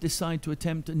Endra decide to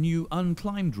attempt a new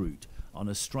unclimbed route on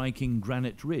a striking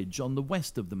granite ridge on the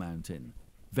west of the mountain,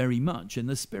 very much in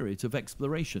the spirit of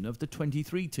exploration of the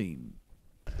 23 team.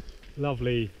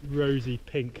 Lovely rosy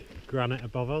pink granite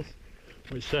above us,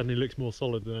 which certainly looks more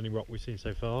solid than any rock we've seen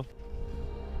so far.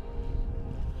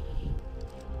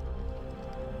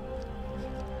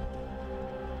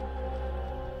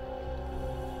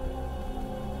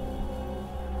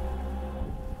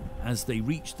 As they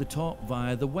reach the top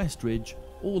via the West Ridge,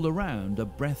 all around are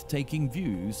breathtaking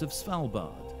views of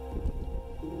Svalbard.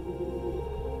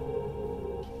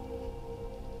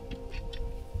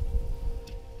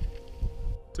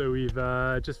 So we've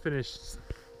just finished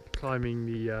climbing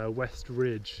the West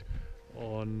Ridge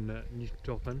on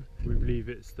Newtontoppen. We believe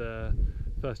it's the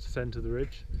first ascent of the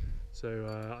ridge, so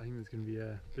I think there's going to be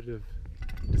a bit of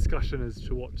discussion as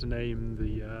to what to name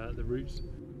the route.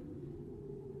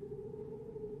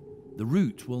 The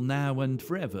route will now and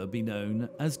forever be known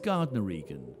as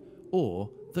Gardner-Regan, or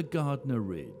the Gardner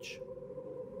Ridge.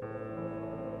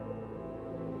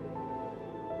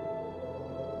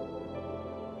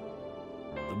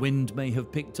 The wind may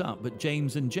have picked up, but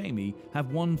James and Jamie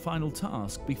have one final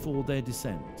task before their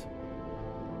descent.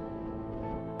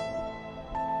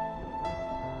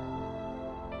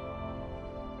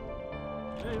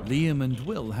 Liam and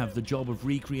Will have the job of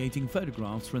recreating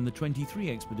photographs from the 23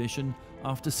 expedition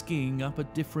after skiing up a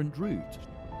different route.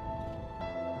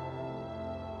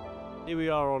 Here we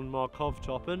are on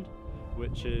Markovtoppen,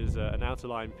 which is an outer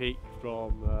line peak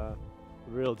from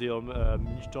the real deal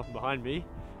Newtontoppen behind me,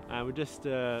 and we're just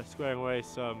squaring away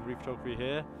some reef photography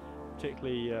here,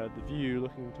 particularly the view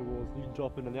looking towards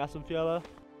Newtontoppen and the Aspenfjella.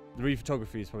 The reef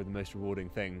photography is probably the most rewarding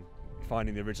thing.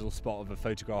 Finding the original spot of a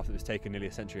photograph that was taken nearly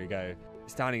a century ago,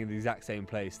 standing in the exact same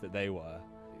place that they were,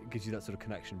 it gives you that sort of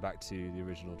connection back to the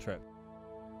original trip.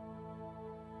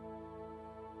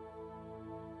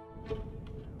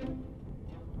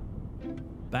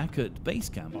 Back at base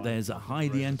camp, there's a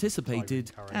highly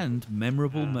anticipated and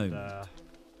memorable moment.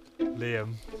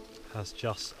 Liam has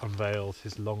just unveiled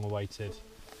his long-awaited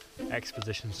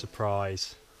expedition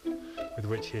surprise, with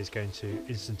which he is going to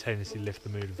instantaneously lift the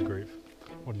mood of the group.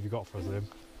 What have you got for us, Liam?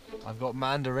 I've got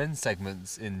mandarin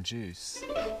segments in juice.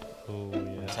 Oh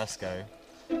from yeah. Tesco,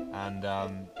 and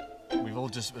we've all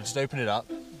just opened it up.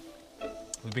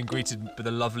 We've been greeted with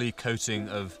a lovely coating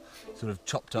of sort of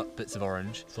chopped up bits of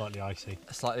orange. Slightly icy.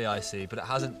 Slightly icy, but it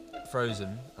hasn't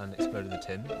frozen and exploded the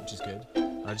tin, which is good.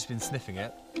 I've just been sniffing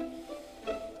it.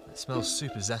 It smells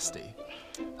super zesty,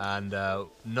 and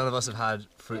none of us have had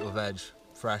fruit or veg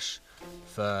fresh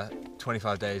for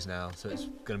 25 days now, so it's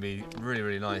going to be really,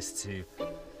 really nice to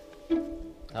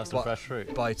have some fresh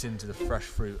fruit. Bite into the fresh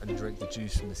fruit and drink the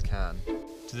juice from this can.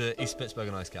 To the East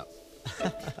Spitsbergen ice cap.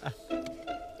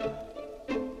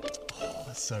 Oh,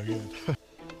 that's so good.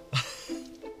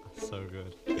 So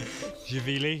good.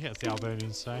 Javili, as the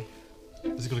Albanians say.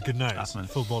 Has it got a good nose?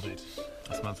 Full-bodied.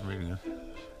 That smells really good.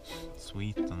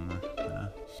 Sweet and yeah.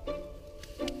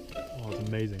 Oh, it's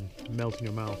amazing. Melt in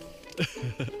your mouth.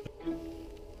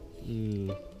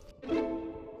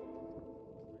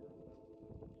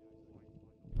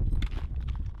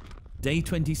 Day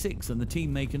 26 and the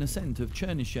team make an ascent of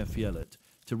Chernyshevfjellet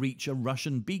to reach a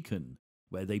Russian beacon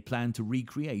where they plan to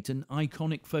recreate an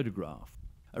iconic photograph,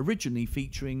 originally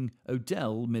featuring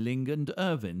Odell, Milling and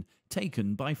Irvin,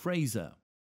 taken by Fraser.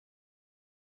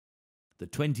 The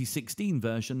 2016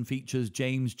 version features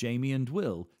James, Jamie and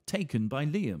Will, taken by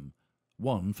Liam,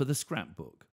 one for the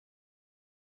scrapbook.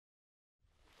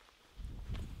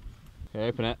 Okay,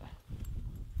 open it.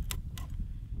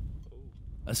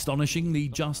 Astonishingly,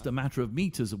 just a matter of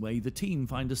meters away, the team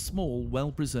find a small,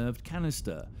 well-preserved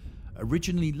canister,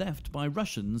 originally left by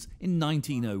Russians in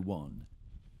 1901.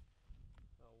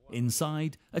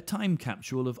 Inside, a time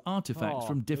capsule of artifacts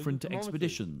from different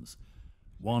expeditions.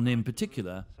 One in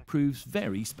particular proves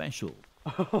very special.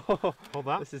 Hold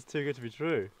that. This is too good to be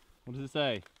true. What does it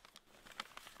say?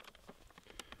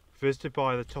 Visited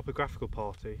by the Topographical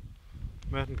Party,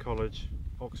 Merton College,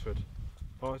 Oxford,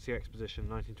 Arctic Expedition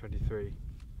 1923.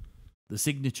 The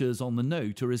signatures on the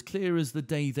note are as clear as the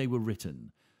day they were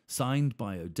written, signed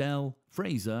by Odell,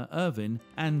 Fraser, Irvin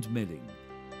and Milling.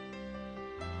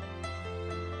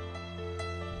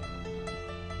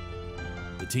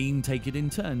 The team take it in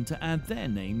turn to add their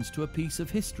names to a piece of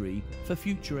history for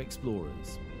future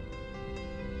explorers.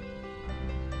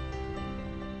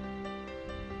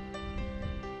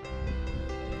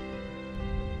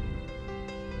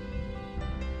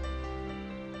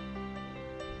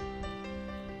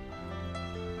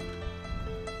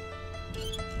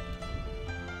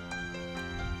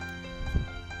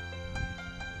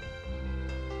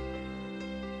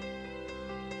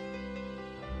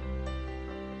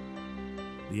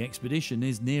 The expedition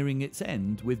is nearing its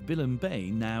end with Billum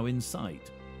Bay now in sight,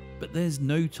 but there's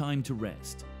no time to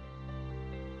rest.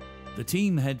 The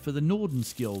team head for the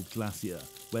Nordenskjold Glacier,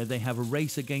 where they have a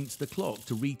race against the clock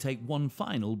to retake one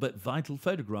final but vital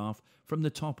photograph from the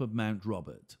top of Mount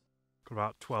Robert. Got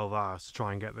about 12 hours to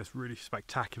try and get this really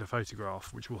spectacular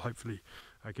photograph, which will hopefully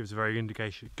give us a very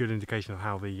good indication of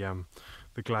how the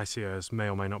glaciers may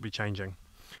or may not be changing.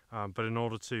 But in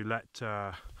order to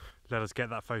let us get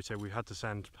that photo, we had to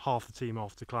send half the team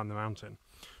off to climb the mountain,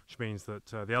 which means that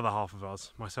the other half of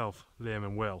us, myself, Liam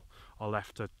and Will, are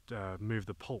left to move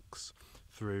the pulks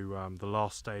through the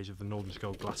last stage of the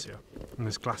Nordenskjold Glacier. And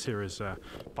this glacier is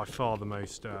by far the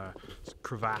most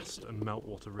crevassed and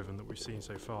meltwater riven that we've seen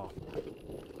so far.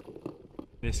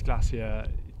 This glacier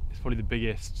is probably the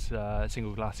biggest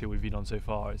single glacier we've been on so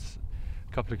far. It's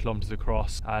a couple of kilometres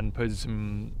across and poses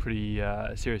some pretty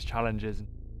serious challenges.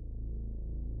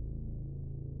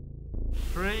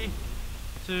 3,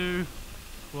 2,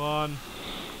 1,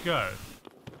 go.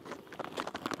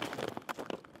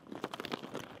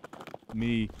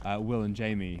 Me, Will and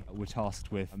Jamie were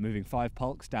tasked with moving 5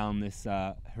 pulks down this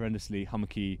horrendously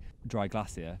hummocky dry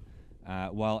glacier,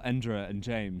 while Endra and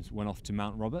James went off to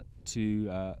Mount Robert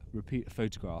to repeat a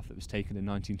photograph that was taken in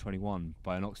 1921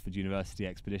 by an Oxford University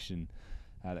expedition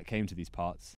that came to these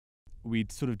parts.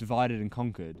 We'd sort of divided and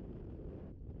conquered,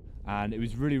 and it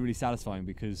was really, really satisfying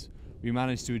because we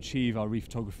managed to achieve our reef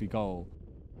photography goal.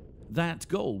 That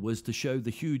goal was to show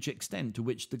the huge extent to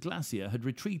which the glacier had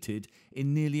retreated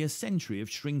in nearly a century of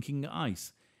shrinking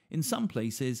ice, in some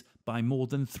places by more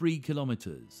than 3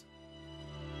 kilometres.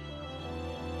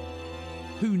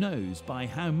 Who knows by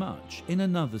how much in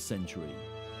another century?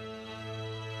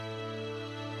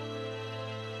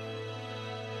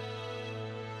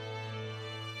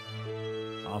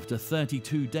 After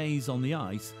 32 days on the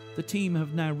ice, the team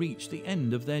have now reached the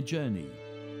end of their journey.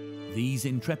 These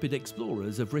intrepid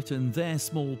explorers have written their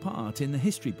small part in the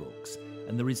history books,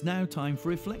 and there is now time for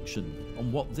reflection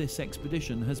on what this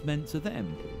expedition has meant to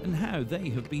them and how they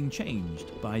have been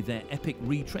changed by their epic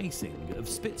retracing of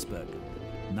Spitsbergen,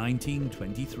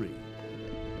 1923.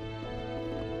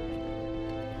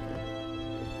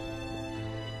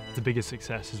 The biggest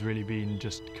success has really been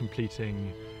just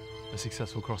completing a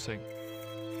successful crossing.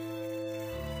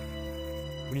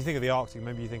 When you think of the Arctic,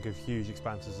 maybe you think of huge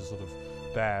expanses of sort of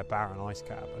bare, barren ice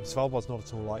cap, and Svalbard's not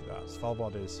at all like that.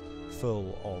 Svalbard is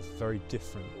full of very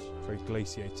different, very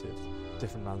glaciated,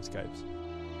 different landscapes.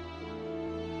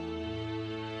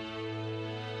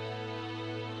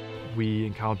 We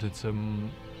encountered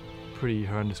some pretty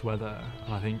horrendous weather,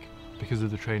 and I think because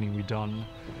of the training we'd done,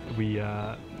 we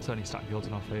certainly stacked the odds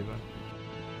in our favour.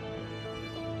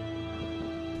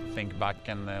 Think back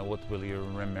and what will you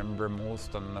remember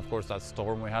most, and of course that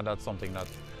storm we had, that's something that,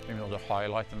 you know, the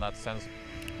highlight in that sense.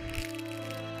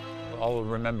 I'll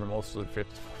remember most of the trip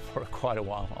for quite a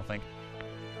while, I think.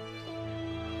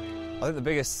 I think the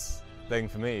biggest thing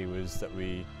for me was that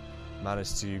we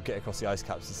managed to get across the ice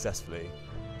cap successfully,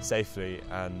 safely,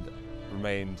 and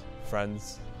remained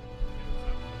friends.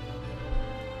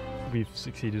 We've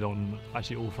succeeded on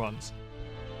actually all fronts.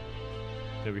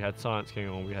 So we had science going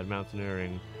on, we had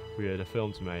mountaineering, we had a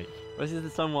film to make. This is the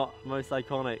somewhat most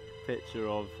iconic picture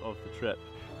of the trip.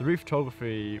 The reef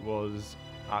photography was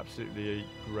absolutely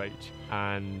great,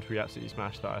 and we absolutely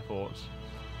smashed that, I thought,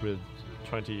 with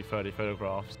 20, 30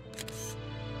 photographs.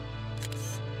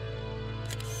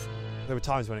 There were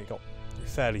times when it got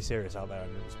fairly serious out there,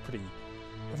 and it was pretty,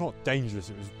 if not dangerous,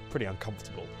 it was pretty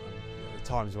uncomfortable. And there were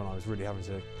times when I was really having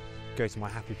to go to my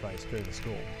happy place during the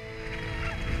storm.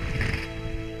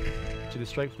 The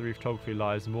strength of the reef photography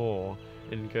lies more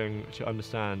in going to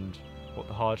understand what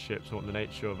the hardships and what the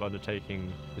nature of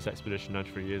undertaking this expedition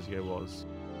 93 years ago was.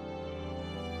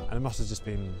 And it must have just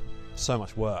been so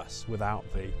much worse without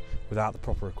the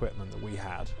proper equipment that we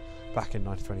had back in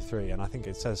 1923, and I think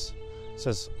it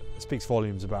speaks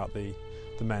volumes about the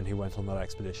men who went on that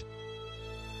expedition.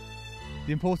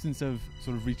 The importance of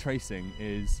sort of retracing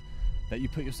is that you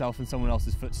put yourself in someone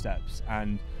else's footsteps,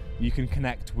 and you can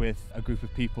connect with a group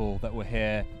of people that were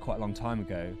here quite a long time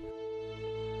ago.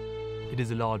 It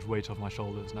is a large weight off my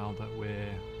shoulders now that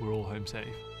we're all home safe.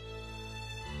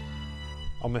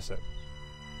 I'll miss it.